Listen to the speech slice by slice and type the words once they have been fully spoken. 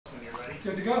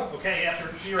Good to go. Okay,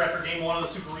 after game one of the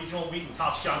Super Regional, Wheaton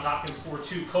tops Johns Hopkins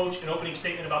 4-2. Coach, an opening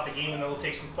statement about the game, and then we'll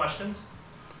take some questions.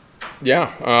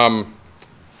 Yeah,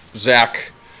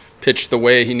 Zach pitched the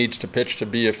way he needs to pitch to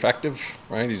be effective,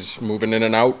 right? He's moving in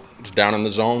and out, he's down in the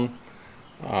zone,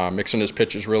 mixing his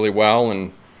pitches really well,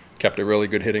 and kept a really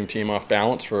good hitting team off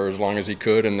balance for as long as he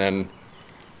could. And then,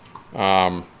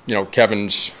 you know,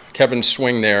 Kevin's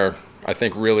swing there, I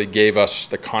think, really gave us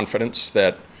the confidence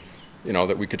that, you know,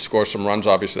 that we could score some runs.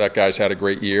 Obviously, that guy's had a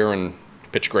great year and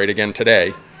pitched great again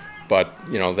today. But,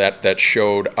 you know, that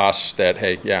showed us that,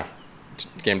 hey, yeah,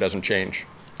 the game doesn't change,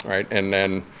 right? And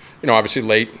then, you know, obviously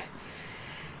late,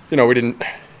 you know, we didn't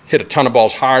hit a ton of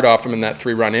balls hard off him in that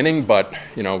 3-run inning, but,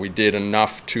 you know, we did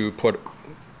enough to put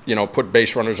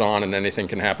base runners on, and anything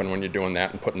can happen when you're doing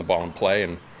that and putting the ball in play.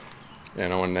 And, you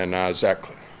know, and then Zach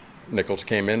Nichols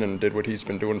came in and did what he's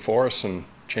been doing for us and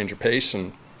changed the pace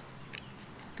and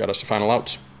got us the final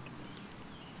outs.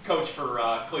 Coach, for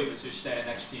Cleveland, who's standing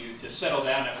next to you, to settle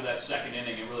down after that second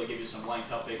inning and really give you some length,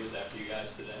 how big was that for you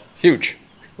guys today? Huge,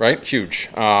 right? Huge.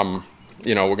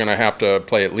 You know, we're going to have to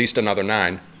play at least another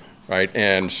 9, right?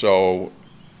 And so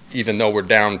even though we're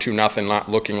down 2-0, not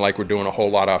looking like we're doing a whole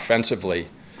lot offensively,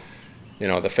 you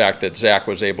know, the fact that Zach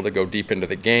was able to go deep into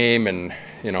the game and,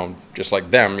 you know, just like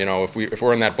them, you know, if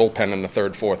we're in that bullpen in the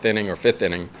 3rd, 4th inning or 5th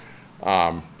inning,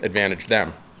 advantage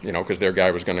them, you know, because their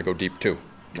guy was going to go deep too,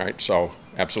 right? So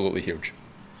absolutely huge.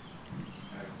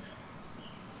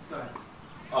 Go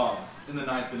ahead. In the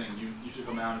 9th inning, you took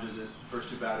a mound visit, first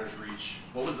 2 batters reach.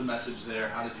 What was the message there?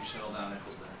 How did you settle down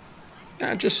Nichols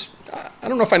there? I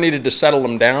don't know if I needed to settle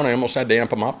him down. I almost had to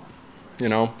amp him up. You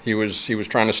know, he was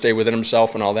trying to stay within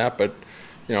himself and all that, but,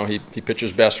 you know, he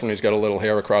pitches best when he's got a little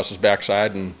hair across his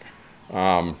backside, and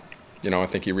you know, I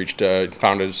think he reached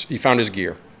found his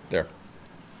gear there.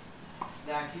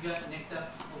 Zach, you got nicked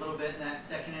up a little bit in that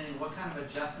second inning. What kind of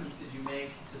adjustments did you make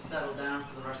to settle down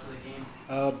for the rest of the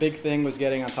game? Big thing was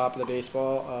getting on top of the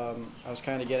baseball. I was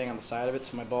kind of getting on the side of it,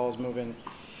 so my ball was moving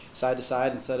side to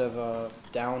side instead of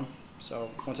down. So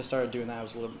once I started doing that, I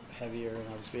was a little heavier, and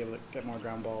I was able to get more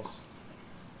ground balls.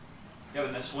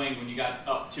 Kevin, that swing when you got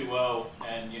up 2-0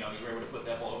 and, you know, you were able to put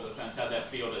that ball over the fence, how'd that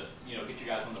feel to, you know, get you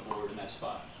guys on the board in that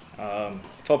spot?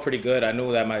 It felt pretty good. I knew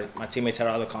that my teammates had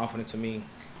all the confidence in me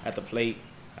at the plate.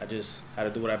 I just had to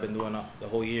do what I've been doing the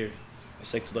whole year and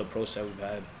stick to the approach that we've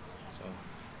had. So.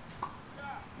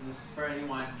 And this is for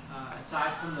anyone.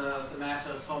 Aside from the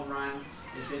Matos home run,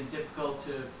 it's been difficult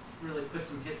to really put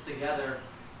some hits together.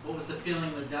 What was the feeling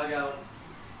in the dugout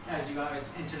as you guys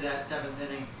entered that 7th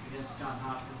inning against Johns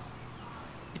Hopkins?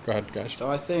 Go ahead, guys.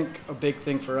 So I think a big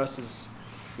thing for us is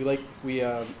we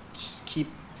just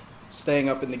keep staying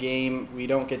up in the game. We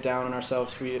don't get down on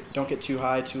ourselves. We don't get too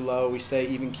high, too low. We stay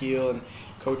even keel, and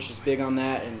Coach is big on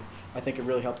that, and I think it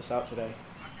really helped us out today.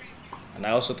 And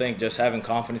I also think just having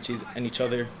confidence in each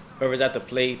other. Whoever's at the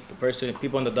plate,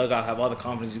 people in the dugout have all the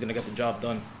confidence he's going to get the job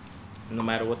done, no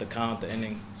matter what the count, the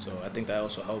inning. So I think that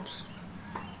also helps.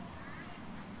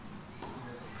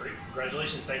 Great.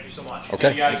 Congratulations. Thank you so much.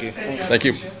 Okay. Thank you. Thank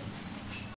you.